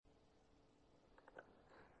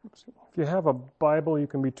If you have a Bible, you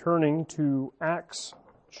can be turning to Acts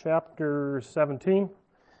chapter 17.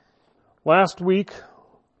 Last week,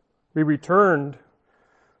 we returned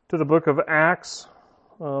to the book of Acts.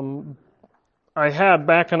 I had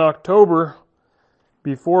back in October,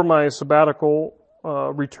 before my sabbatical,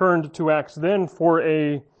 returned to Acts then for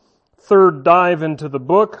a third dive into the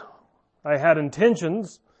book. I had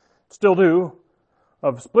intentions, still do,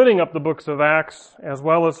 of splitting up the books of Acts as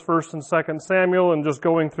well as 1st and 2nd Samuel and just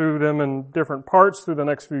going through them in different parts through the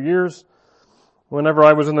next few years. Whenever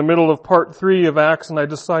I was in the middle of part 3 of Acts and I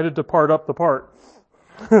decided to part up the part.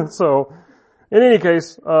 So, in any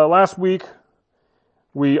case, last week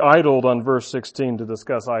we idled on verse 16 to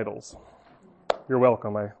discuss idols. You're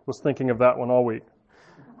welcome. I was thinking of that one all week.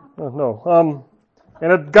 And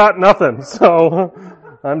it got nothing, so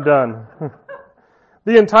I'm done.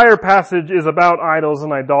 The entire passage is about idols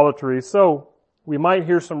and idolatry, so we might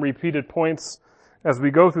hear some repeated points as we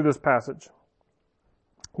go through this passage.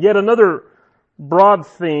 Yet another broad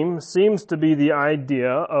theme seems to be the idea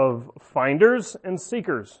of finders and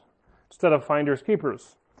seekers instead of finders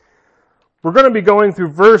keepers. We're going to be going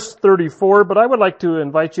through verse 34, but I would like to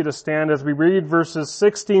invite you to stand as we read verses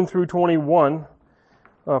 16 through 21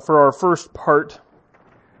 for our first part.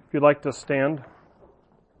 If you'd like to stand.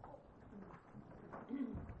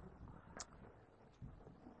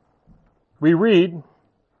 We read,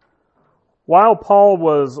 "While Paul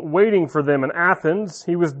was waiting for them in Athens,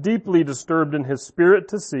 he was deeply disturbed in his spirit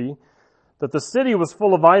to see that the city was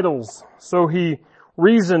full of idols. So he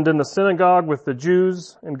reasoned in the synagogue with the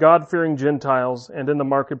Jews and God-fearing Gentiles and in the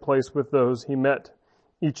marketplace with those he met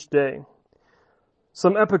each day.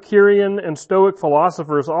 Some Epicurean and Stoic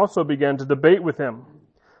philosophers also began to debate with him.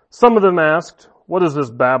 Some of them asked, 'What is this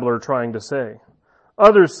babbler trying to say?'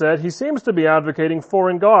 Others said, 'He seems to be advocating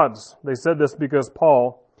foreign gods.' They said this because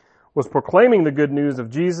Paul was proclaiming the good news of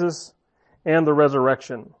Jesus and the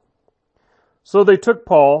resurrection. So they took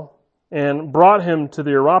Paul and brought him to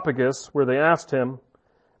the Areopagus, where they asked him,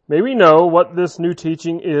 'May we know what this new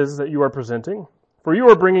teaching is that you are presenting? For you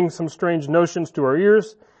are bringing some strange notions to our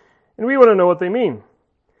ears, and we want to know what they mean.'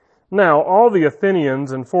 Now all the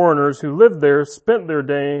Athenians and foreigners who lived there spent their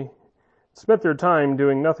time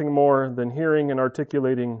doing nothing more than hearing and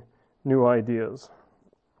articulating new ideas."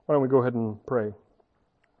 Why don't we go ahead and pray?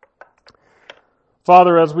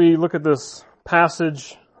 Father, as we look at this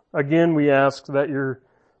passage, again we ask that your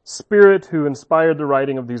Spirit who inspired the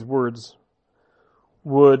writing of these words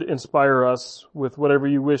would inspire us with whatever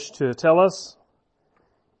you wish to tell us.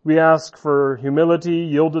 We ask for humility,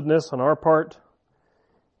 yieldedness on our part.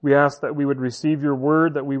 We ask that we would receive your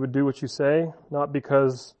word, that we would do what you say, not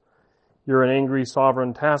because you're an angry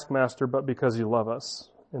sovereign taskmaster, but because you love us.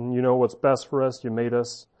 And you know what's best for us, you made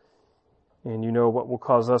us, and you know what will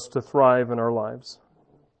cause us to thrive in our lives.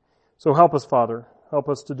 So help us, Father. Help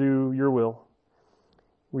us to do your will.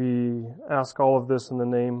 We ask all of this in the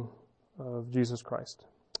name of Jesus Christ.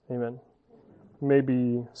 Amen. You may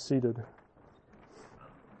be seated.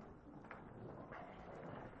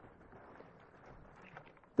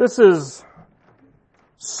 This is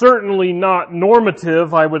certainly not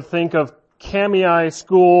normative, I would think, of Kamiah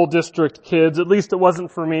School District kids. At least it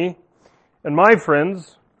wasn't for me and my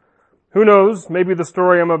friends. Who knows? Maybe the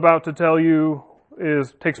story I'm about to tell you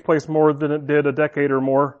takes place more than it did a decade or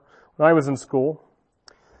more when I was in school.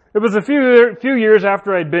 It was a few years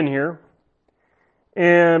after I'd been here,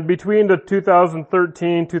 and between the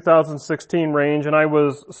 2013-2016 range, and I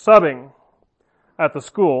was subbing at the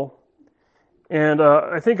school. And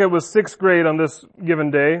I think it was 6th grade on this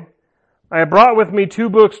given day. I had brought with me 2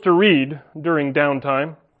 books to read during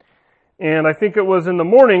downtime. And I think it was in the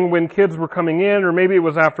morning when kids were coming in, or maybe it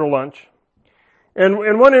was after lunch. And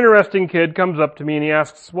one interesting kid comes up to me and he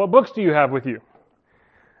asks, "What books do you have with you?"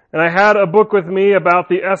 And I had a book with me about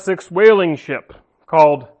the Essex whaling ship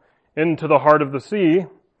called Into the Heart of the Sea.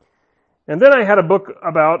 And then I had a book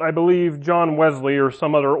about, I believe, John Wesley or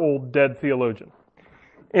some other old dead theologian.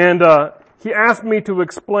 And he asked me to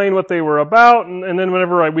explain what they were about, and then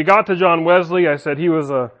whenever we got to John Wesley, I said he was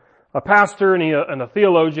a pastor and a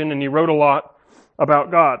theologian, and he wrote a lot about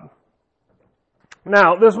God.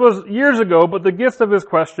 Now, this was years ago, but the gist of his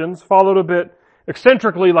questions followed a bit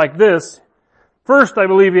eccentrically like this. First, I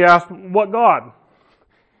believe he asked, "What God?"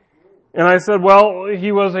 And I said, well,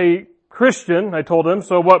 he was a Christian, I told him,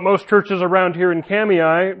 so what most churches around here in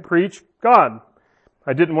Kamiah preach, God.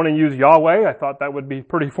 I didn't want to use Yahweh. I thought that would be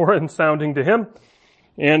pretty foreign sounding to him.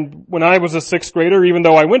 And when I was a 6th grader, even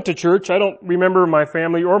though I went to church, I don't remember my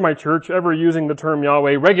family or my church ever using the term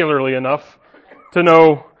Yahweh regularly enough to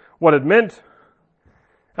know what it meant.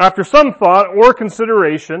 After some thought or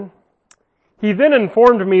consideration, he then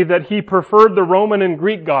informed me that he preferred the Roman and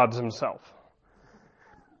Greek gods himself.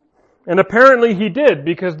 And apparently he did,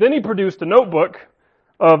 because then he produced a notebook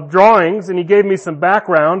of drawings and he gave me some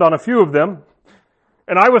background on a few of them.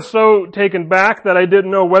 And I was so taken back that I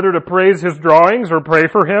didn't know whether to praise his drawings or pray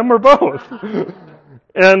for him or both.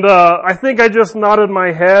 And I think I just nodded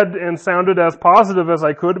my head and sounded as positive as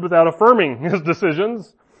I could without affirming his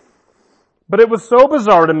decisions. But it was so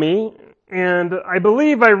bizarre to me, and I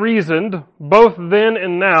believe I reasoned, both then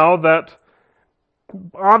and now, that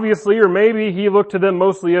obviously, or maybe he looked to them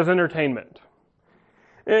mostly as entertainment.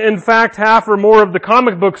 In fact, half or more of the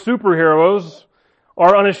comic book superheroes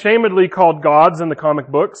are unashamedly called gods in the comic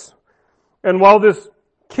books. And while this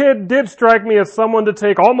kid did strike me as someone to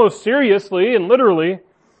take almost seriously and literally,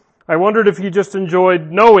 I wondered if he just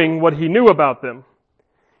enjoyed knowing what he knew about them.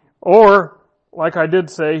 Or, like I did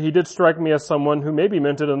say, he did strike me as someone who maybe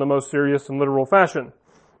meant it in the most serious and literal fashion.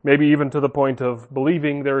 Maybe even to the point of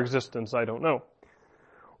believing their existence, I don't know.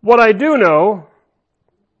 What I do know,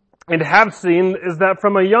 and have seen, is that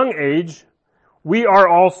from a young age, we are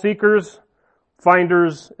all seekers,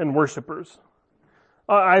 finders, and worshipers.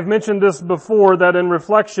 I've mentioned this before, that in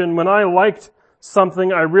reflection, when I liked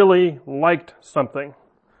something, I really liked something.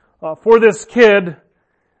 For this kid,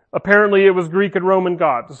 apparently it was Greek and Roman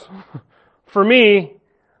gods. For me,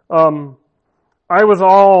 I was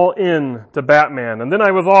all in to Batman, and then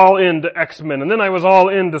I was all into X-Men, and then I was all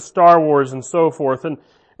into Star Wars and so forth. And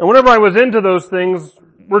whenever I was into those things,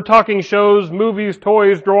 we're talking shows, movies,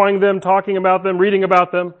 toys, drawing them, talking about them, reading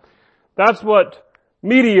about them. That's what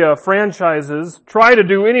media franchises try to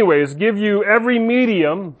do anyways, give you every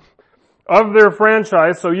medium of their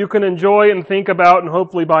franchise so you can enjoy and think about and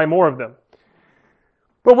hopefully buy more of them.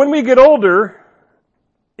 But when we get older,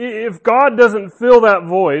 if God doesn't fill that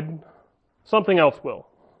void, something else will.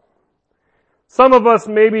 Some of us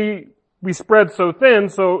maybe we spread so thin,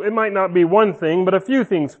 so it might not be one thing, but a few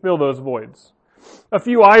things fill those voids. A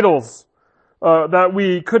few idols that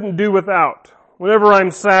we couldn't do without. Whenever I'm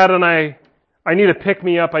sad and I need to pick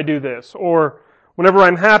me up, I do this. Or whenever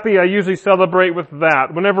I'm happy, I usually celebrate with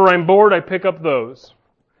that. Whenever I'm bored, I pick up those.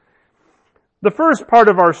 The first part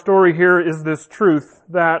of our story here is this truth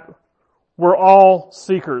that we're all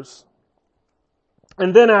seekers.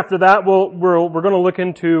 And then after that, we're going to look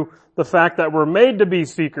into the fact that we're made to be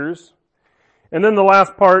seekers. And then the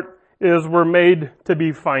last part is we're made to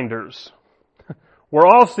be finders. We're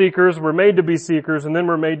all seekers, we're made to be seekers, and then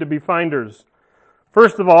we're made to be finders.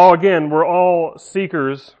 First of all, again, we're all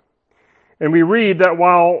seekers. And we read that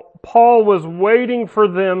while Paul was waiting for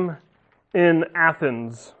them in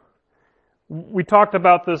Athens, we talked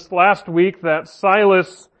about this last week, that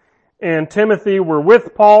Silas and Timothy were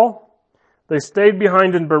with Paul. They stayed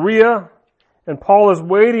behind in Berea, and Paul is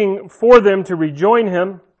waiting for them to rejoin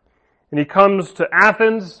him. And he comes to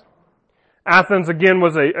Athens. Athens, again,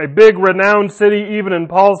 was a big, renowned city, even in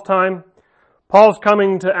Paul's time. Paul's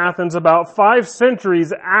coming to Athens about 5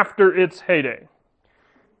 centuries after its heyday.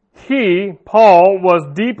 He, Paul,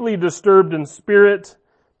 was deeply disturbed in spirit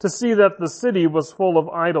to see that the city was full of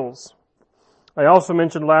idols. I also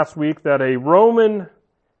mentioned last week that a Roman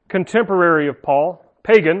contemporary of Paul,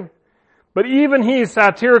 pagan, but even he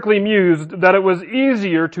satirically mused that it was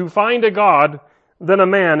easier to find a god than a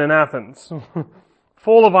man in Athens,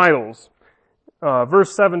 full of idols.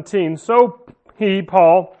 Verse 17, so he,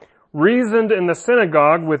 Paul, reasoned in the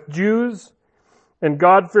synagogue with Jews and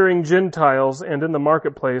God-fearing Gentiles and in the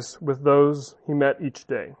marketplace with those he met each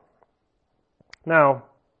day. Now,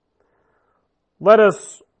 let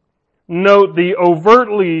us note the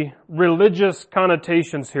overtly religious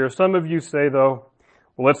connotations here. Some of you say, though,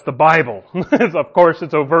 well, it's the Bible. Of course,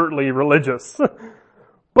 it's overtly religious.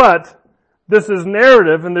 But this is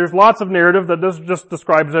narrative, and there's lots of narrative that just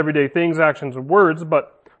describes everyday things, actions, and words,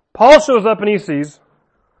 but Paul shows up and he sees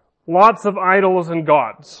lots of idols and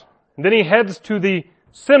gods. And then he heads to the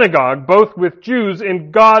synagogue, both with Jews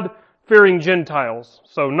and God-fearing Gentiles.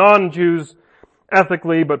 So non-Jews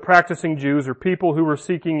ethically, but practicing Jews, or people who were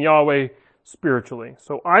seeking Yahweh spiritually.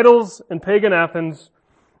 So idols in pagan Athens,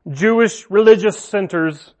 Jewish religious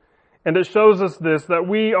centers, and it shows us this, that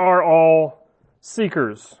we are all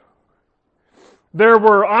seekers. There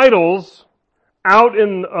were idols out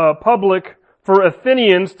in public for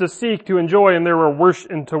Athenians to seek, to enjoy, and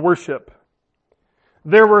to worship.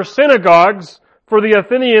 There were synagogues for the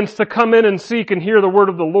Athenians to come in and seek and hear the word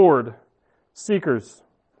of the Lord. Seekers.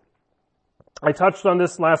 I touched on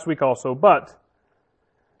this last week also, but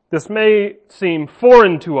this may seem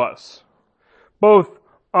foreign to us. Both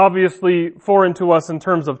obviously foreign to us in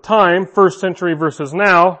terms of time, first century versus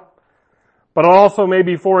now, but also may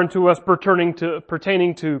be foreign to us pertaining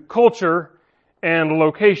to culture and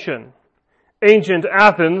location. Ancient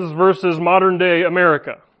Athens versus modern day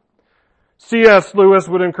America. C.S. Lewis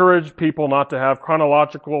would encourage people not to have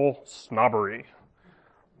chronological snobbery.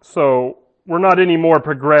 So we're not any more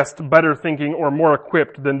progressed, better thinking, or more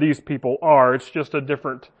equipped than these people are. It's just a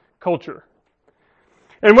different culture.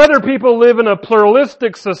 And whether people live in a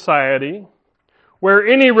pluralistic society where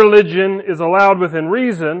any religion is allowed within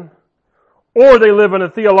reason, or they live in a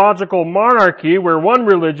theological monarchy where one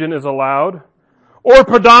religion is allowed, or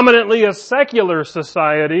predominantly a secular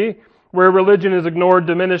society where religion is ignored,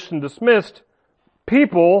 diminished, and dismissed,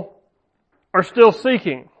 people are still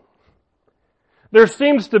seeking. There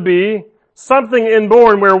seems to be something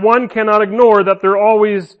inborn where one cannot ignore that they're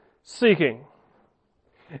always seeking.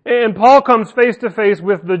 And Paul comes face to face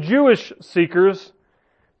with the Jewish seekers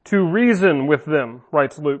to reason with them,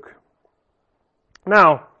 writes Luke.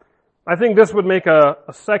 Now, I think this would make a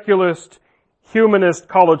secularist, humanist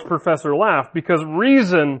college professor laugh, because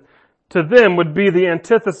reason to them would be the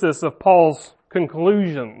antithesis of Paul's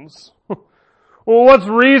conclusions. Well, what's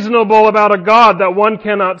reasonable about a God that one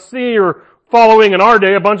cannot see, or following in our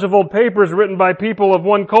day a bunch of old papers written by people of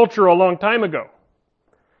one culture a long time ago?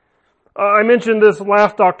 I mentioned this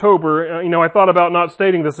last October. I thought about not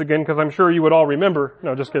stating this again because I'm sure you would all remember.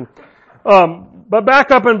 No, just kidding. But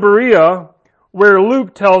back up in Berea, where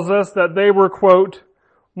Luke tells us that they were, quote,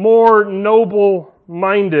 more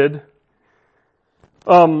noble-minded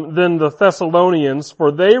than the Thessalonians,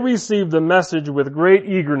 for they received the message with great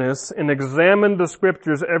eagerness and examined the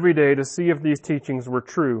scriptures every day to see if these teachings were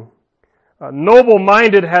true.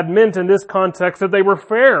 Noble-minded had meant in this context that they were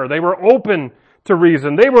fair, they were open to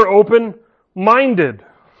reason, they were open-minded.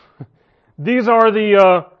 These are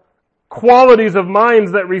the qualities of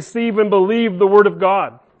minds that receive and believe the Word of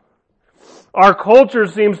God. Our culture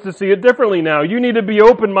seems to see it differently now. You need to be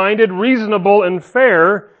open-minded, reasonable, and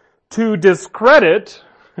fair to discredit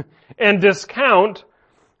and discount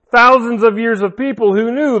thousands of years of people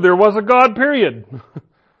who knew there was a God, period.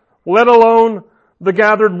 Let alone the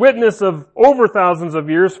gathered witness of over thousands of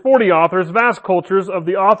years, 40 authors, vast cultures of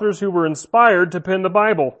the authors who were inspired to pen the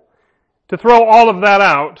Bible. To throw all of that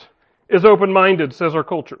out is open-minded, says our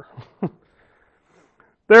culture.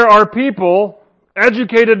 There are people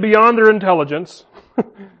educated beyond their intelligence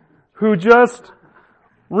who just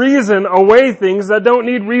reason away things that don't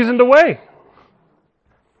need reasoned away.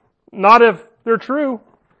 Not if they're true.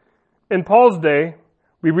 In Paul's day,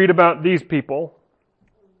 we read about these people.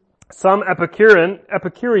 Some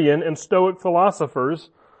Epicurean and Stoic philosophers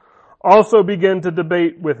also began to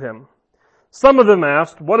debate with him. Some of them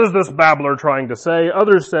asked, what is this babbler trying to say?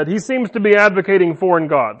 Others said, he seems to be advocating foreign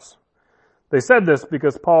gods. They said this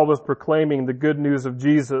because Paul was proclaiming the good news of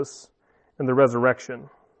Jesus and the resurrection.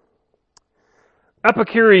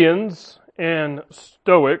 Epicureans and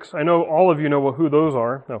Stoics, I know all of you know who those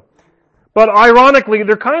are. No. But ironically,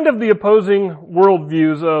 they're kind of the opposing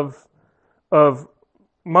worldviews of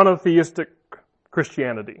monotheistic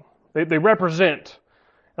Christianity. They represent,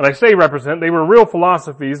 and I say represent, they were real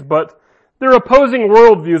philosophies, but they're opposing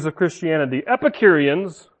worldviews of Christianity.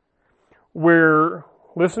 Epicureans were,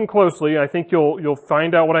 listen closely, I think you'll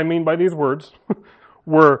find out what I mean by these words,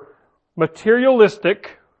 were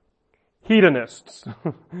materialistic hedonists.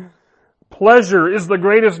 Pleasure is the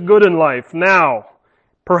greatest good in life. Now,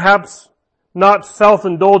 perhaps not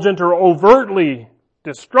self-indulgent or overtly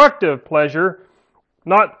destructive pleasure,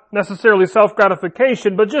 not necessarily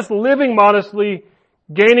self-gratification, but just living modestly,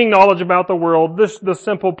 gaining knowledge about the world, the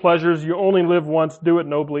simple pleasures. You only live once, do it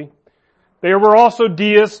nobly. They were also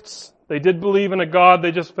deists. They did believe in a God.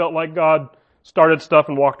 They just felt like God started stuff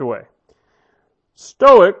and walked away.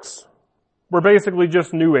 Stoics were basically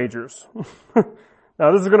just New Agers.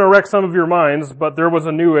 Now, this is going to wreck some of your minds, but there was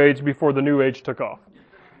a New Age before the New Age took off.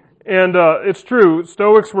 And it's true,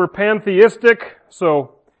 Stoics were pantheistic,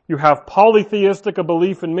 so you have polytheistic, a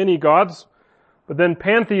belief in many gods. But then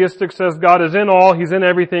pantheistic says God is in all, He's in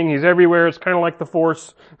everything, He's everywhere. It's kind of like the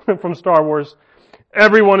Force from Star Wars.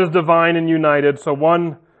 Everyone is divine and united, so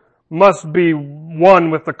one must be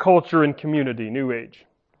one with the culture and community, New Age.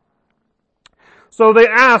 So they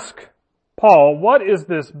ask Paul, what is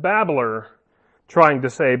this babbler trying to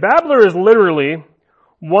say? Babbler is literally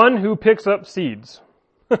one who picks up seeds.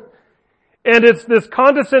 And it's this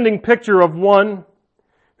condescending picture of one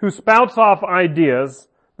who spouts off ideas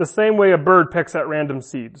the same way a bird picks at random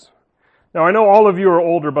seeds. Now, I know all of you are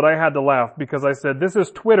older, but I had to laugh because I said, this is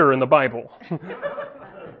Twitter in the Bible.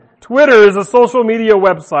 Twitter is a social media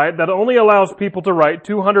website that only allows people to write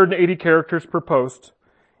 280 characters per post,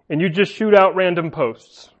 and you just shoot out random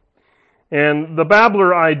posts. And the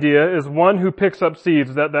babbler idea is one who picks up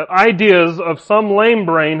seeds, that ideas of some lame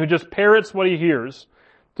brain who just parrots what he hears,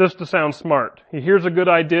 just to sound smart. He hears a good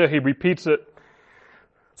idea, he repeats it.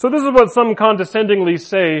 So this is what some condescendingly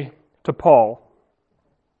say to Paul.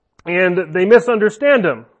 And they misunderstand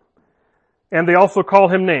him. And they also call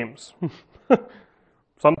him names.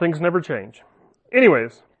 Some things never change.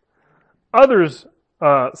 Anyways, others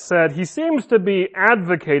said he seems to be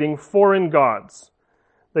advocating foreign gods.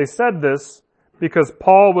 They said this because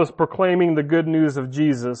Paul was proclaiming the good news of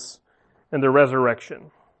Jesus and the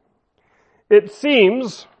resurrection. It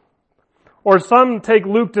seems, or some take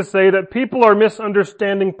Luke to say, that people are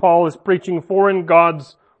misunderstanding Paul as preaching foreign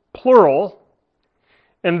gods, plural,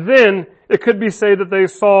 and then it could be said that they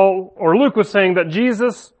saw, or Luke was saying that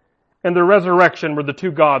Jesus and the resurrection were the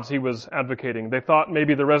two gods he was advocating. They thought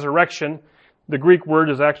maybe the resurrection, the Greek word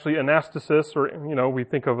is actually anastasis, or, we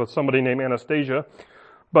think of somebody named Anastasia.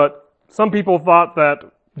 But some people thought that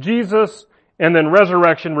Jesus and then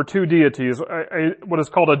resurrection were two deities, what is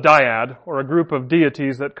called a dyad, or a group of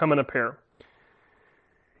deities that come in a pair.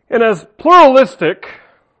 And as pluralistic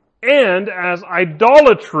and as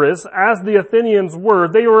idolatrous as the Athenians were,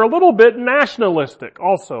 they were a little bit nationalistic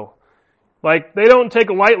also. Like, they don't take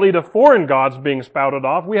lightly to foreign gods being spouted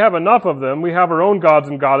off. We have enough of them. We have our own gods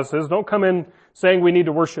and goddesses. Don't come in saying we need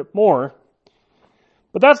to worship more.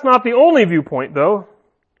 But that's not the only viewpoint, though.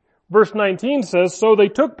 Verse 19 says, "So they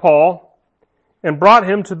took Paul and brought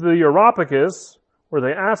him to the Areopagus, where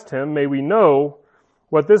they asked him, 'May we know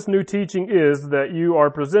what this new teaching is that you are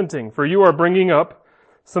presenting? For you are bringing up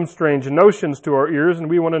some strange notions to our ears, and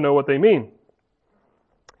we want to know what they mean.'"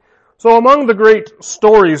 So among the great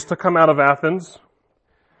stories to come out of Athens,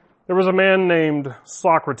 there was a man named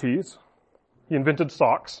Socrates. He invented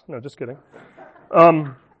socks. No, just kidding. I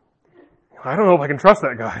don't know if I can trust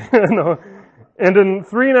that guy. No. And in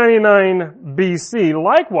 399 BC,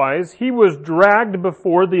 likewise, he was dragged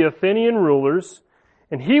before the Athenian rulers,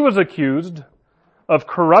 and he was accused of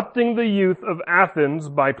corrupting the youth of Athens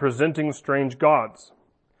by presenting strange gods.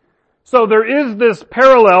 So there is this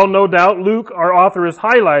parallel, no doubt, Luke, our author, is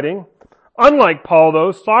highlighting. Unlike Paul, though,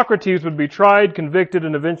 Socrates would be tried, convicted,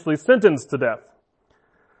 and eventually sentenced to death.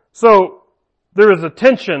 So there is a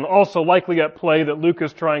tension also likely at play that Luke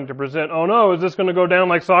is trying to present. Oh no, is this going to go down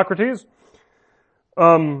like Socrates?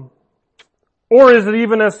 Or is it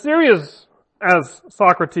even as serious as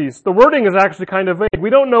Socrates? The wording is actually kind of vague. We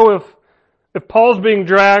don't know if Paul's being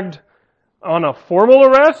dragged on a formal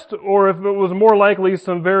arrest or if it was more likely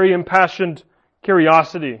some very impassioned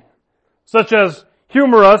curiosity, such as,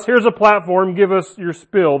 humor us, here's a platform, give us your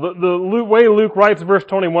spill. The way Luke writes verse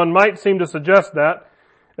 21 might seem to suggest that.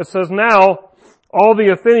 It says, "Now, all the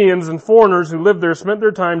Athenians and foreigners who lived there spent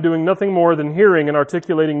their time doing nothing more than hearing and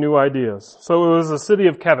articulating new ideas." So it was a city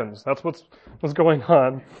of Kevins. That's what's going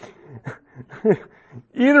on.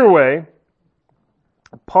 Either way,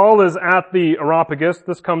 Paul is at the Areopagus.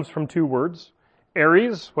 This comes from two words.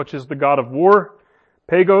 Ares, which is the god of war.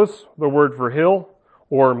 Pagos, the word for hill,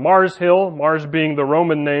 or Mars Hill, Mars being the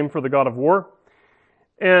Roman name for the god of war.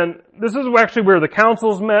 And this is actually where the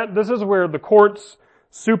councils met. This is where the courts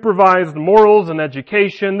supervised morals and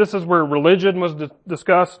education. This is where religion was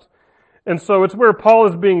discussed. And so it's where Paul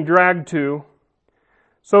is being dragged to.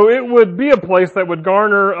 So it would be a place that would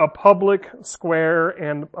garner a public square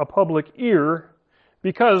and a public ear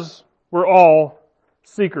because we're all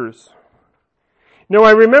seekers.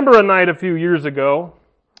 I remember a night a few years ago,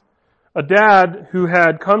 a dad who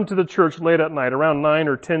had come to the church late at night, around 9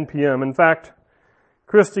 or 10 p.m. In fact,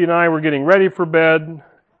 Christy and I were getting ready for bed,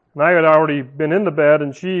 and I had already been in the bed,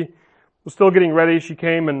 and she was still getting ready. She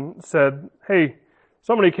came and said, "Hey,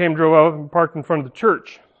 somebody drove out and parked in front of the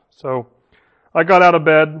church." So I got out of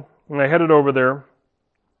bed, and I headed over there.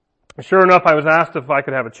 Sure enough, I was asked if I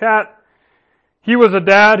could have a chat. He was a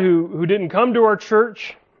dad who didn't come to our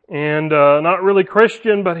church, and not really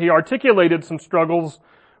Christian, but he articulated some struggles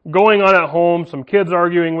going on at home, some kids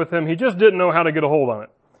arguing with him. He just didn't know how to get a hold on it.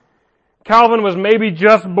 Calvin was maybe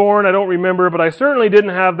just born, I don't remember, but I certainly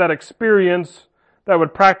didn't have that experience that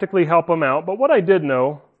would practically help him out. But what I did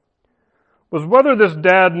know was whether this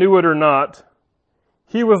dad knew it or not,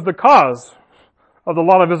 he was the cause of a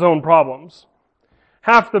lot of his own problems.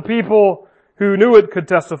 Half the people who knew it could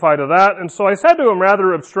testify to that. And so I said to him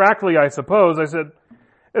rather abstractly, I suppose, I said,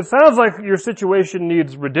 "It sounds like your situation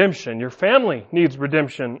needs redemption. Your family needs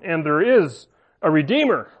redemption, and there is a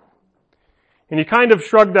Redeemer." And he kind of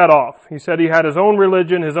shrugged that off. He said he had his own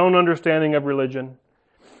religion, his own understanding of religion.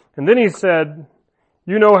 And then he said,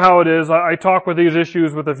 "You know how it is. I talk with these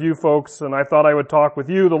issues with a few folks, and I thought I would talk with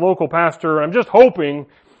you, the local pastor. I'm just hoping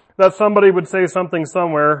that somebody would say something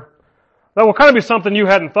somewhere That will kind of be something you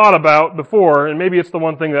hadn't thought about before, and maybe it's the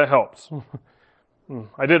one thing that helps.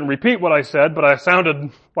 I didn't repeat what I said, but I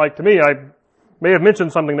sounded like to me I may have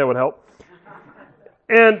mentioned something that would help.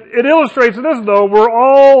 And it illustrates this though, we're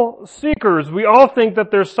all seekers. We all think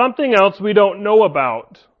that there's something else we don't know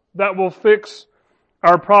about that will fix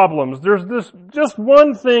our problems. There's this just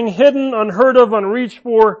one thing hidden, unheard of, unreached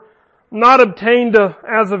for, not obtained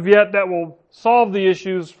as of yet that will solve the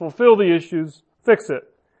issues, fulfill the issues, fix it.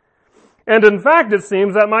 And in fact, it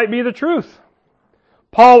seems that might be the truth.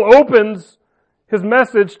 Paul opens his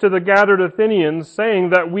message to the gathered Athenians saying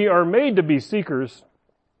that we are made to be seekers.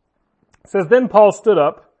 It says, "Then Paul stood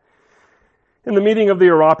up in the meeting of the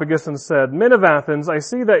Areopagus and said, 'Men of Athens, I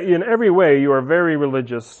see that in every way you are very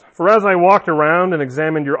religious. For as I walked around and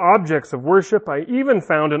examined your objects of worship, I even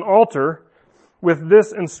found an altar with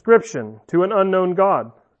this inscription, to an unknown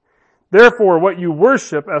God. Therefore, what you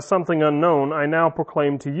worship as something unknown, I now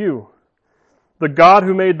proclaim to you. The God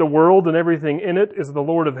who made the world and everything in it is the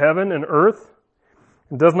Lord of heaven and earth,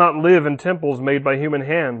 and does not live in temples made by human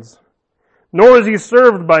hands. Nor is he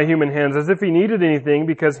served by human hands as if he needed anything,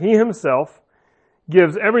 because he himself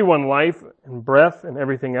gives everyone life and breath and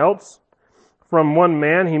everything else. From one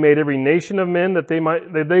man he made every nation of men that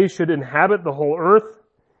they should inhabit the whole earth,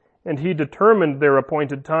 and he determined their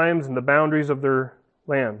appointed times and the boundaries of their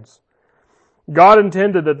lands. God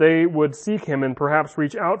intended that they would seek him and perhaps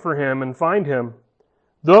reach out for him and find him,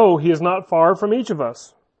 though he is not far from each of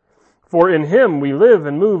us. For in him we live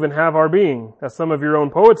and move and have our being. As some of your own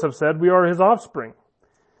poets have said, we are his offspring.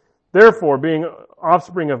 Therefore, being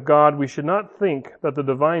offspring of God, we should not think that the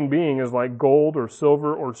divine being is like gold or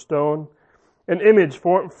silver or stone, an image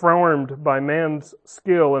formed by man's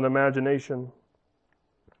skill and imagination.'"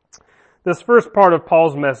 This first part of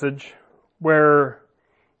Paul's message, where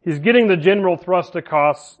he's getting the general thrust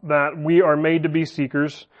across that we are made to be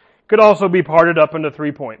seekers, could also be parted up into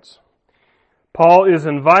 3 points. Paul is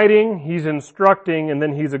inviting, he's instructing, and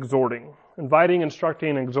then he's exhorting. Inviting,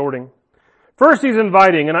 instructing, and exhorting. First he's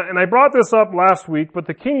inviting, and I brought this up last week, but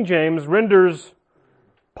the King James renders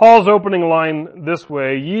Paul's opening line this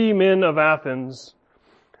way, "Ye men of Athens,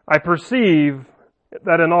 I perceive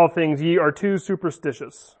that in all things ye are too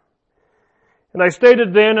superstitious." And I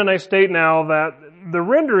stated then and I state now that the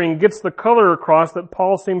rendering gets the color across that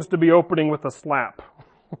Paul seems to be opening with a slap.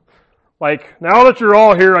 Like, now that you're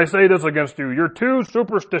all here, I say this against you. You're too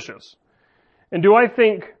superstitious. And do I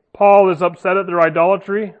think Paul is upset at their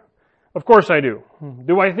idolatry? Of course I do.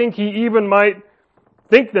 Do I think he even might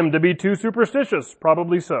think them to be too superstitious?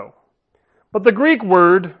 Probably so. But the Greek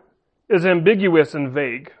word is ambiguous and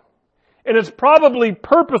vague. And it's probably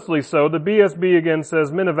purposely so. The BSB again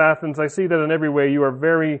says, "Men of Athens, I see that in every way you are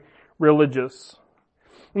very religious."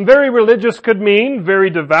 And very religious could mean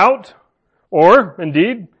very devout, or,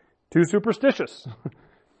 indeed, too superstitious.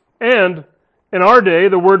 And in our day,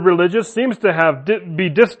 the word religious seems to be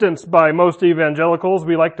distanced by most evangelicals.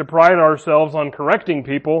 We like to pride ourselves on correcting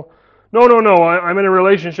people. No, I'm in a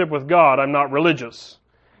relationship with God. I'm not religious.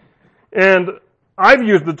 And I've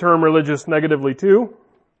used the term religious negatively too.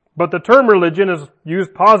 But the term religion is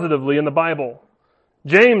used positively in the Bible.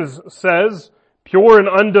 James says, "Pure and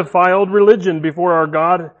undefiled religion before our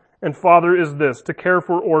God and Father is this, to care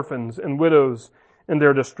for orphans and widows in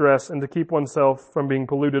their distress and to keep oneself from being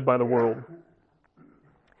polluted by the world."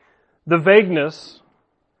 The vagueness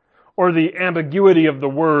or the ambiguity of the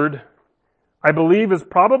word, I believe, is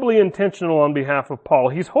probably intentional on behalf of Paul.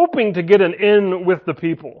 He's hoping to get an in with the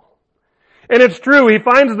people. And it's true, he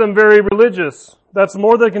finds them very religious. That's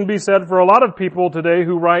more than can be said for a lot of people today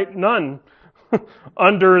who write none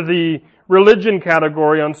under the religion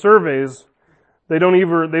category on surveys. They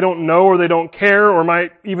don't know or they don't care or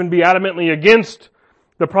might even be adamantly against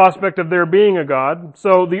the prospect of there being a God.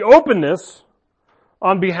 So the openness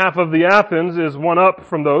on behalf of the Athens is one up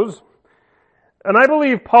from those. And I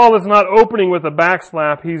believe Paul is not opening with a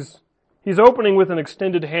backslap. He's opening with an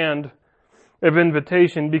extended hand of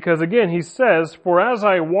invitation because again, he says, "For as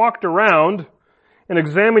I walked around and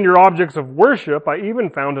examined your objects of worship, I even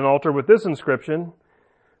found an altar with this inscription,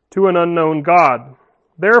 to an unknown God.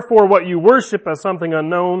 Therefore, what you worship as something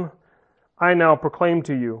unknown, I now proclaim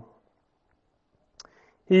to you."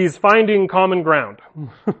 He's finding common ground.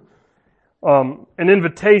 An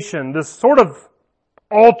invitation, this sort of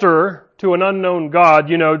altar to an unknown God,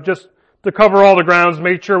 just to cover all the grounds,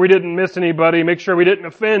 make sure we didn't miss anybody, make sure we didn't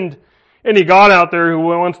offend any God out there who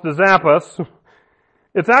wants to zap us.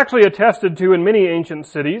 It's actually attested to in many ancient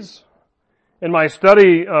cities. In my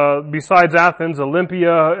study, besides Athens,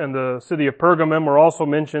 Olympia and the city of Pergamum were also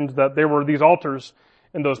mentioned that there were these altars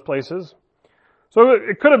in those places. So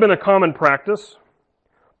it could have been a common practice.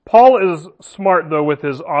 Paul is smart, though, with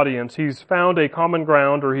his audience. He's found a common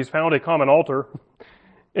ground, or he's found a common altar,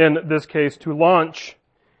 in this case, to launch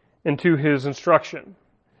into his instruction.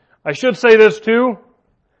 I should say this, too.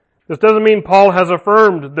 This doesn't mean Paul has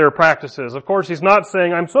affirmed their practices. Of course, he's not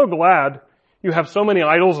saying, I'm so glad you have so many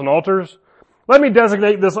idols and altars. Let me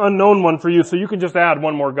designate this unknown one for you so you can just add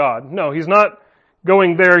one more god. No, he's not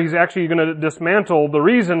going there. He's actually going to dismantle the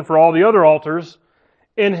reason for all the other altars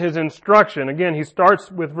in his instruction. Again, he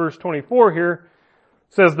starts with verse 24 here.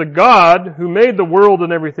 It says, the God who made the world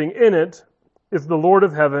and everything in it is the Lord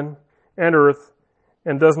of heaven and earth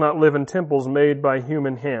and does not live in temples made by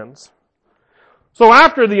human hands. So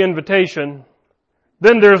after the invitation,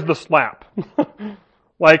 then there's the slap.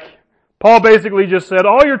 Like, Paul basically just said,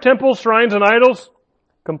 all your temples, shrines, and idols,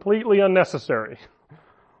 completely unnecessary.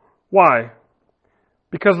 Why?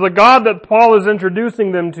 Because the God that Paul is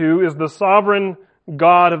introducing them to is the sovereign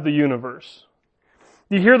God of the universe.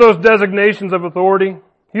 You hear those designations of authority?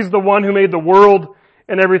 He's the one who made the world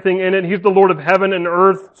and everything in it. He's the Lord of heaven and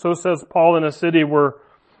earth. So says Paul, in a city where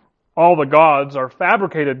all the gods are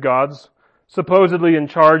fabricated gods, supposedly in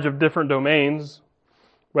charge of different domains,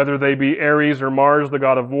 whether they be Ares or Mars, the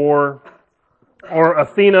god of war, or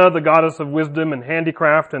Athena, the goddess of wisdom and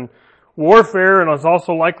handicraft and warfare, and is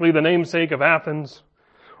also likely the namesake of Athens,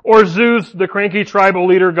 or Zeus, the cranky tribal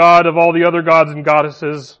leader god of all the other gods and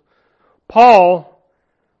goddesses. Paul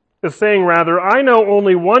is saying rather, I know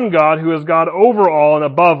only one God who is God over all and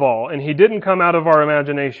above all, and He didn't come out of our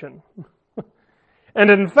imagination. And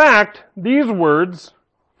in fact, these words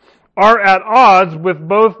are at odds with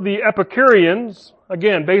both the Epicureans,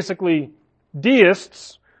 again, basically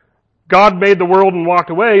deists. God made the world and walked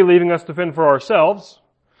away, leaving us to fend for ourselves.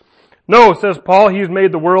 No, says Paul, He's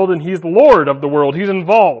made the world and He's the Lord of the world. He's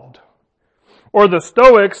involved. Or the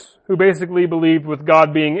Stoics, who basically believed with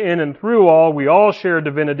God being in and through all, we all share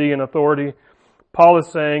divinity and authority. Paul is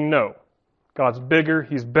saying, no. God's bigger,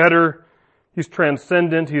 He's better, He's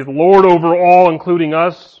transcendent, He's Lord over all, including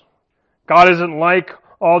us. God isn't like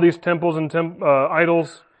all these temples and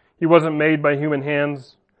idols. He wasn't made by human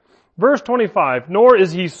hands. Verse 25, nor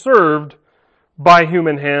is He served by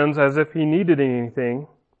human hands as if He needed anything,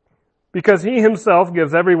 because He Himself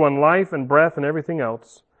gives everyone life and breath and everything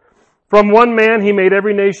else. From one man He made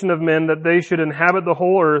every nation of men that they should inhabit the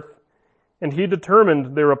whole earth, and He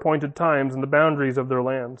determined their appointed times and the boundaries of their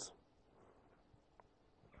lands.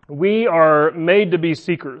 We are made to be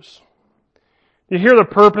seekers. You hear the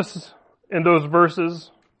purpose in those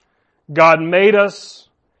verses? God made us,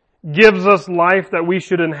 gives us life that we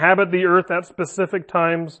should inhabit the earth at specific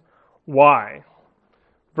times. Why?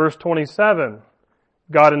 Verse 27,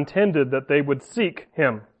 God intended that they would seek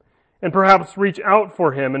Him and perhaps reach out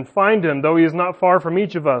for Him and find Him, though He is not far from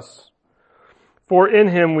each of us. For in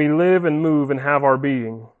Him we live and move and have our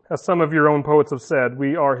being. As some of your own poets have said,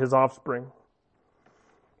 we are His offspring.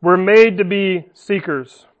 We're made to be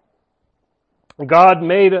seekers. God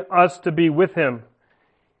made us to be with Him.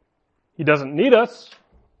 He doesn't need us.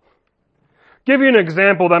 Give you an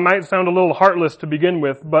example that might sound a little heartless to begin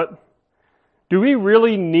with, but do we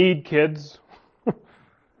really need kids?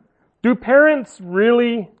 Do parents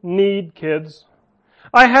really need kids?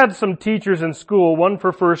 I had some teachers in school, one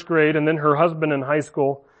for first grade and then her husband in high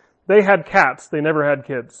school. They had cats. They never had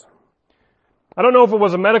kids. I don't know if it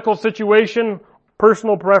was a medical situation,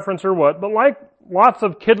 personal preference or what, but like lots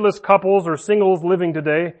of kidless couples or singles living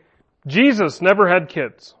today, Jesus never had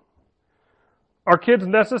kids. Are kids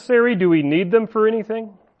necessary? Do we need them for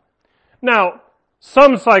anything? Now,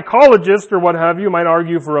 some psychologists or what have you might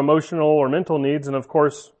argue for emotional or mental needs, and of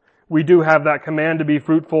course, we do have that command to be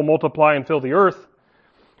fruitful, multiply, and fill the earth.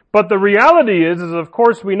 But the reality is of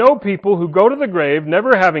course we know people who go to the grave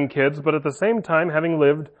never having kids, but at the same time having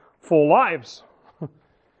lived full lives.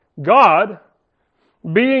 God,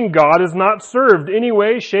 being God, is not served any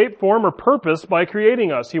way, shape, form, or purpose by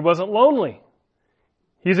creating us. He wasn't lonely.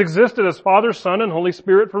 He's existed as Father, Son, and Holy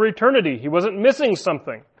Spirit for eternity. He wasn't missing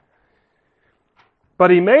something.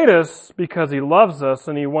 But He made us because He loves us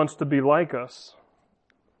and He wants to be like us.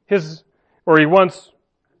 He wants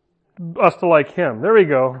us to like Him. There we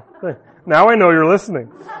go. Now I know you're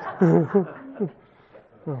listening. All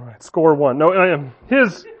right, score one. No,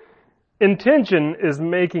 His intention is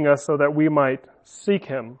making us so that we might seek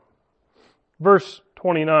Him. Verse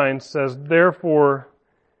 29 says, therefore,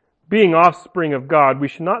 being offspring of God, we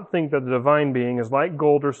should not think that the divine being is like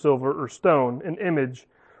gold or silver or stone, an image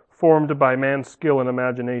formed by man's skill and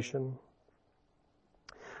imagination.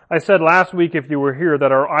 I said last week, if you were here,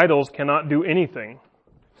 that our idols cannot do anything.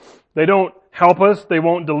 They don't help us. They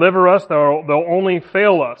won't deliver us. They'll only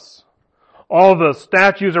fail us. All the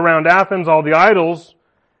statues around Athens, all the idols,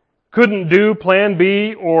 couldn't do, plan,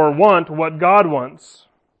 be, or want what God wants.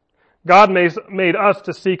 God made us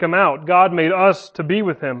to seek Him out. God made us to be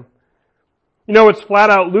with Him. You know, it's flat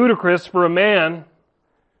out ludicrous for a man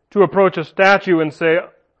to approach a statue and say,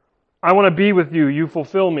 I want to be with you, you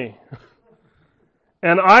fulfill me.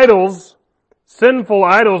 And idols, sinful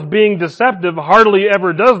idols being deceptive hardly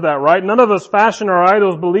ever does that, right? None of us fashion our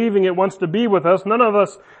idols believing it wants to be with us. None of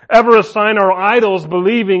us ever assign our idols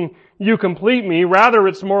believing you complete me. Rather,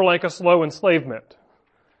 it's more like a slow enslavement.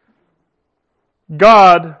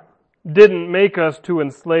 God didn't make us to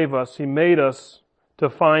enslave us. He made us to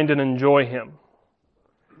find and enjoy Him.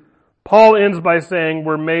 Paul ends by saying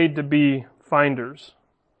we're made to be finders.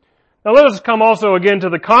 Now let us come also again to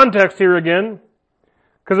the context here again,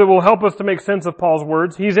 because it will help us to make sense of Paul's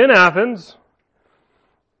words. He's in Athens,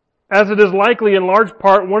 as it is likely in large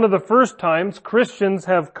part one of the first times Christians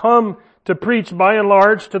have come to preach by and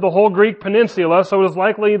large to the whole Greek peninsula, so it is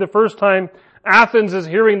likely the first time Athens is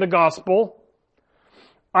hearing the gospel.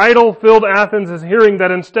 Idol-filled Athens is hearing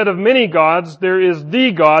that instead of many gods, there is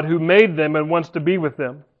the God who made them and wants to be with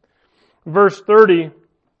them. Verse 30,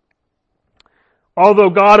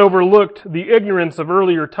 although God overlooked the ignorance of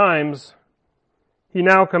earlier times, He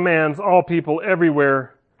now commands all people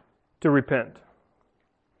everywhere to repent.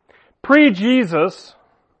 Pre-Jesus,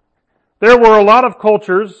 there were a lot of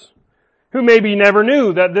cultures who maybe never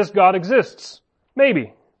knew that this God exists.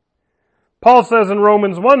 Maybe. Paul says in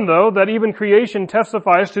Romans 1, though, that even creation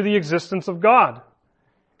testifies to the existence of God.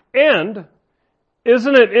 And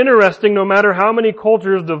isn't it interesting, no matter how many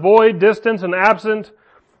cultures devoid, distant, and absent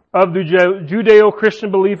of the Judeo-Christian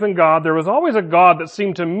belief in God, there was always a God that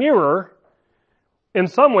seemed to mirror, in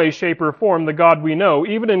some way, shape, or form, the God we know.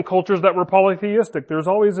 Even in cultures that were polytheistic, there's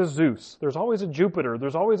always a Zeus, there's always a Jupiter,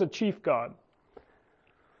 there's always a chief God.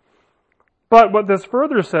 But what this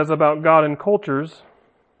further says about God in cultures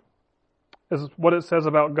is what it says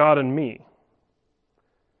about God and me.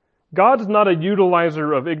 God's not a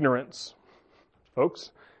utilizer of ignorance,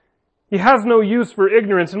 folks. He has no use for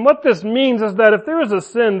ignorance. And what this means is that if there is a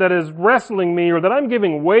sin that is wrestling me or that I'm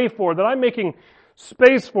giving way for, that I'm making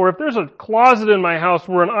space for, if there's a closet in my house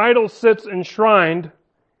where an idol sits enshrined,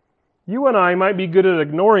 you and I might be good at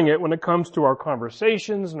ignoring it when it comes to our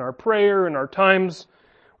conversations and our prayer and our times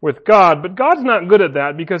with God. But God's not good at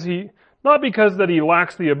that not because that He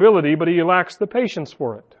lacks the ability, but He lacks the patience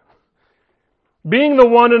for it. Being the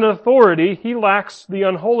one in authority, He lacks the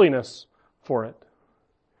unholiness for it.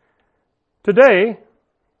 Today,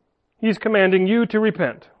 He's commanding you to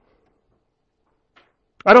repent.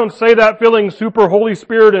 I don't say that feeling super Holy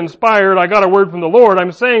Spirit inspired, I got a word from the Lord.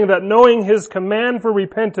 I'm saying that knowing His command for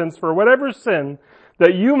repentance for whatever sin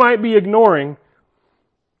that you might be ignoring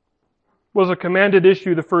was a commanded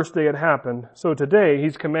issue the first day it happened. So today,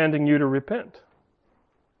 He's commanding you to repent.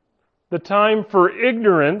 The time for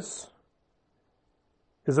ignorance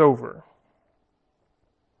is over.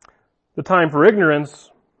 The time for ignorance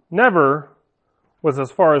never was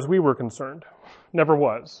as far as we were concerned. Never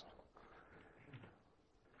was.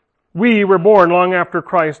 We were born long after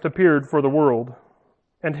Christ appeared for the world.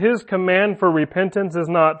 And His command for repentance is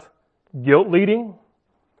not guilt-leading.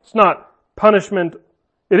 It's not punishment.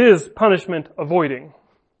 It is punishment avoiding.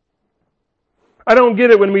 I don't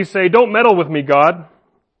get it when we say, don't meddle with me, God.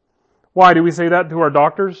 Why do we say that to our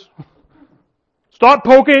doctors? Stop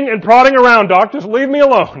poking and prodding around, doc. Just leave me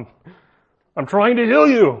alone. I'm trying to heal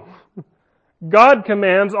you. God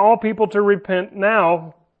commands all people to repent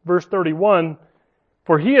now, verse 31,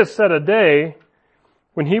 for He has set a day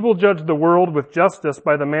when He will judge the world with justice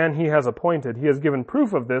by the man He has appointed. He has given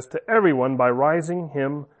proof of this to everyone by rising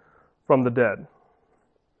Him from the dead.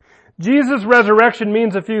 Jesus' resurrection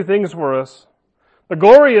means a few things for us. The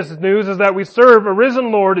glorious news is that we serve a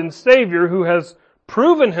risen Lord and Savior who has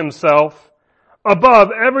proven Himself above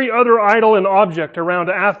every other idol and object around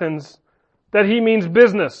Athens, that He means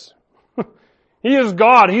business. He is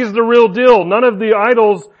God. He's the real deal. None of the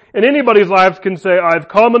idols in anybody's lives can say, I've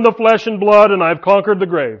come in the flesh and blood and I've conquered the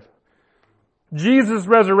grave. Jesus'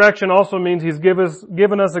 resurrection also means He's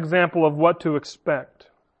given us example of what to expect.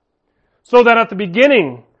 So that at the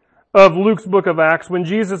beginning of Luke's book of Acts, when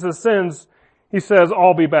Jesus ascends, He says,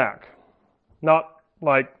 I'll be back. Not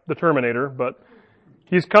like the Terminator, but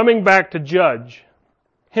He's coming back to judge.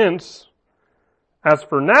 Hence, as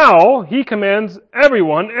for now, He commands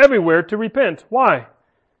everyone, everywhere to repent. Why?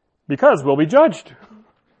 Because we'll be judged.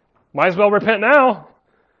 Might as well repent now.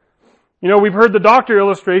 You know, we've heard the doctor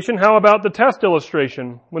illustration. How about the test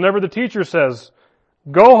illustration? Whenever the teacher says,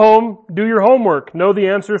 go home, do your homework, know the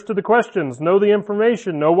answers to the questions, know the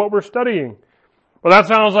information, know what we're studying. Well, that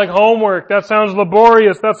sounds like homework. That sounds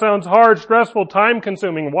laborious. That sounds hard, stressful,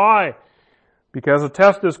 time-consuming. Why? Because a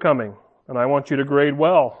test is coming, and I want you to grade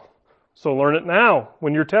well. So learn it now.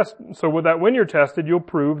 When you're when you're tested, you'll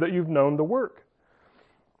prove that you've known the work.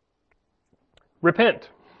 Repent.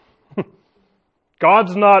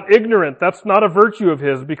 God's not ignorant. That's not a virtue of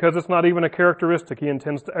His because it's not even a characteristic He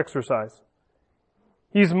intends to exercise.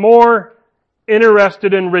 He's more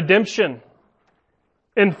interested in redemption,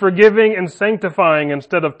 in forgiving and sanctifying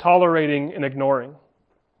instead of tolerating and ignoring.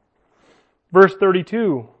 Verse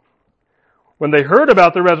 32, when they heard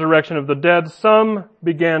about the resurrection of the dead, some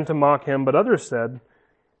began to mock Him, but others said,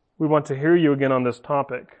 we want to hear you again on this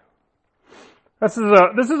topic. This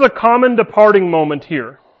is a common departing moment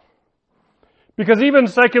here. Because even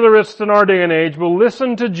secularists in our day and age will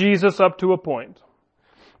listen to Jesus up to a point.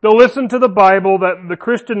 They'll listen to the Bible, the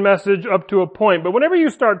Christian message up to a point. But whenever you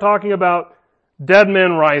start talking about dead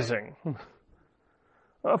men rising,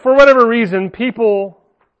 for whatever reason, people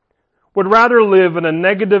would rather live in a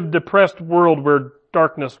negative, depressed world where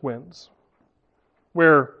darkness wins,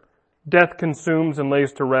 where death consumes and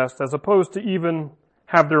lays to rest, as opposed to even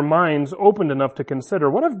have their minds opened enough to consider,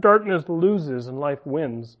 what if darkness loses and life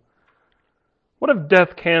wins? What if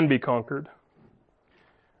death can be conquered?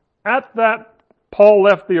 At that, Paul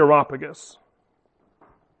left the Areopagus.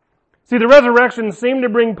 See, the resurrection seemed to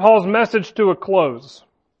bring Paul's message to a close.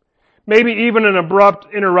 Maybe even an abrupt,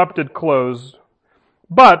 interrupted close.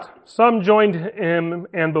 But some joined him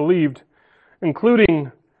and believed,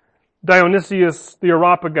 including Dionysius the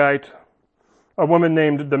Areopagite, a woman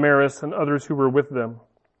named Damaris, and others who were with them.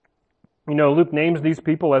 You know, Luke names these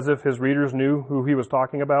people as if his readers knew who he was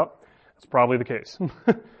talking about. That's probably the case.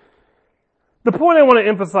 The point I want to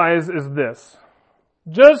emphasize is this.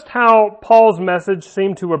 Just how Paul's message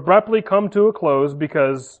seemed to abruptly come to a close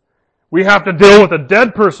because we have to deal with a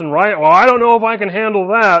dead person, right? Well, I don't know if I can handle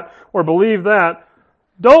that or believe that.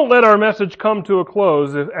 Don't let our message come to a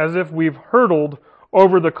close as if we've hurdled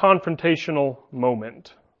over the confrontational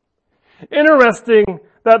moment. Interesting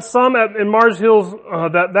that some in Mars Hills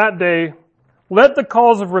that day let the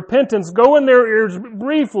calls of repentance go in their ears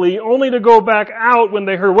briefly, only to go back out when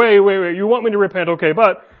they heard, wait, you want me to repent? Okay,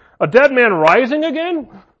 but a dead man rising again?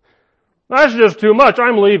 That's just too much.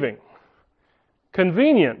 I'm leaving.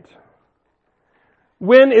 Convenient.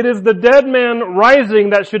 When it is the dead man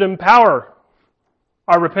rising that should empower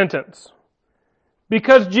our repentance.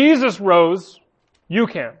 Because Jesus rose, you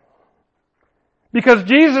can. Because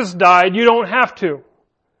Jesus died, you don't have to.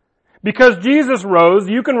 Because Jesus rose,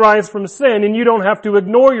 you can rise from sin and you don't have to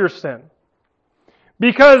ignore your sin.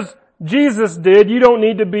 Because Jesus did, you don't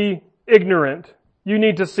need to be ignorant. You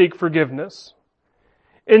need to seek forgiveness.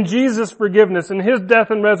 In Jesus' forgiveness, in His death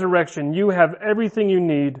and resurrection, you have everything you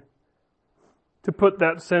need to put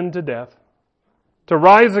that sin to death, to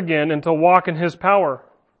rise again and to walk in His power.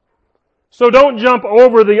 So don't jump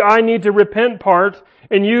over the I need to repent part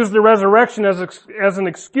and use the resurrection as an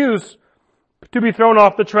excuse to be thrown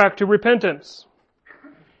off the track to repentance.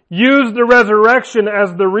 Use the resurrection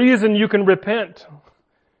as the reason you can repent.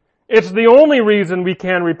 It's the only reason we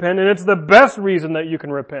can repent, and it's the best reason that you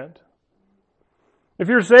can repent. If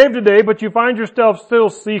you're saved today, but you find yourself still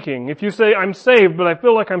seeking, if you say, I'm saved, but I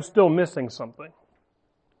feel like I'm still missing something,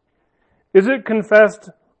 is it confessed,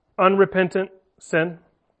 unrepentant sin?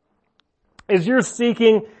 Is your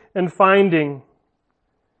seeking and finding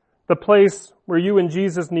the place where you and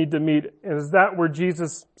Jesus need to meet? Is that where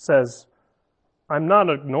Jesus says, I'm not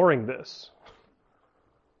ignoring this.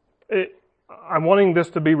 I'm wanting this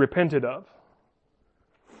to be repented of.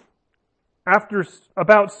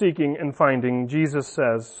 About seeking and finding, Jesus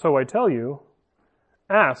says, so I tell you,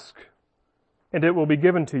 ask, and it will be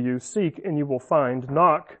given to you. Seek, and you will find.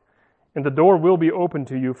 Knock, and the door will be opened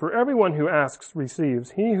to you. For everyone who asks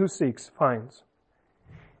receives. He who seeks finds.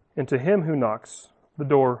 And to him who knocks, the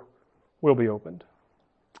door will be opened.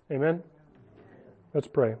 Amen? Let's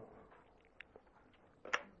pray.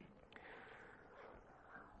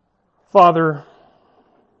 Father,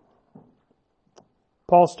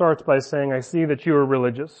 Paul starts by saying, I see that you are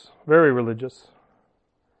religious, very religious.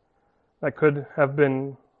 That could have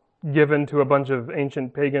been given to a bunch of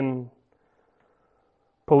ancient pagan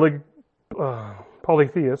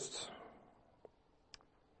polytheists.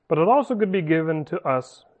 But it also could be given to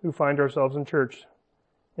us who find ourselves in church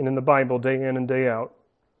and in the Bible day in and day out.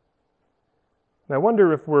 And I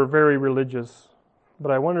wonder if we're very religious,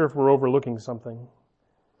 but I wonder if we're overlooking something.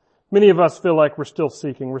 Many of us feel like we're still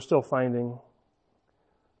seeking, we're still finding.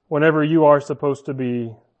 Whenever you are supposed to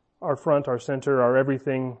be our front, our center, our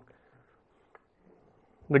everything,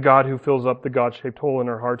 the God who fills up the God-shaped hole in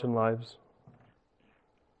our hearts and lives.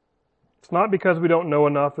 It's not because we don't know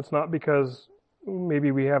enough. It's not because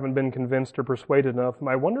maybe we haven't been convinced or persuaded enough.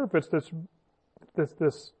 I wonder if it's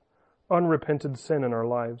this unrepented sin in our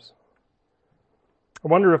lives. I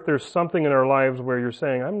wonder if there's something in our lives where you're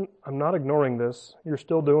saying, I'm not ignoring this. You're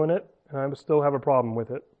still doing it, and I still have a problem with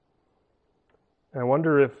it. And I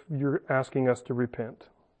wonder if you're asking us to repent.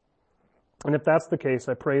 And if that's the case,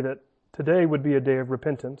 I pray that today would be a day of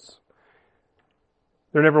repentance.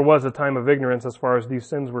 There never was a time of ignorance as far as these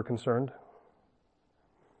sins were concerned.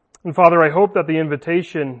 And Father, I hope that the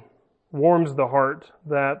invitation warms the heart,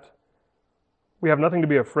 that we have nothing to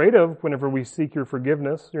be afraid of whenever we seek your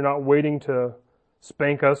forgiveness. You're not waiting to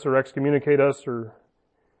spank us or excommunicate us or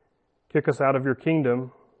kick us out of your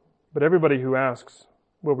kingdom, but everybody who asks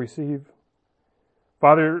will receive.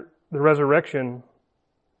 Father, the resurrection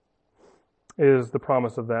is the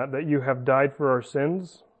promise of that you have died for our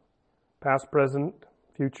sins, past, present,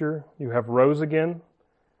 future. You have rose again,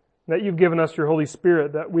 that you've given us your Holy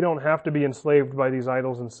Spirit, that we don't have to be enslaved by these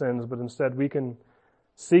idols and sins, but instead we can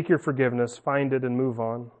seek your forgiveness, find it, and move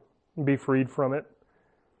on, and be freed from it.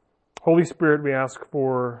 Holy Spirit, we ask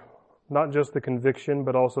for not just the conviction,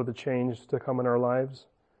 but also the change to come in our lives,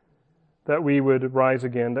 that we would rise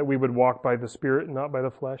again, that we would walk by the Spirit and not by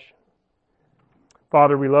the flesh.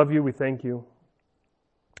 Father, we love you, we thank you.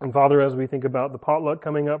 And Father, as we think about the potluck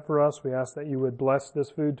coming up for us, we ask that you would bless this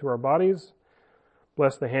food to our bodies,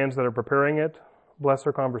 bless the hands that are preparing it, bless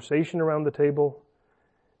our conversation around the table.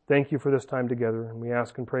 Thank you for this time together, and we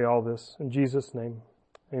ask and pray all this in Jesus' name.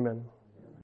 Amen.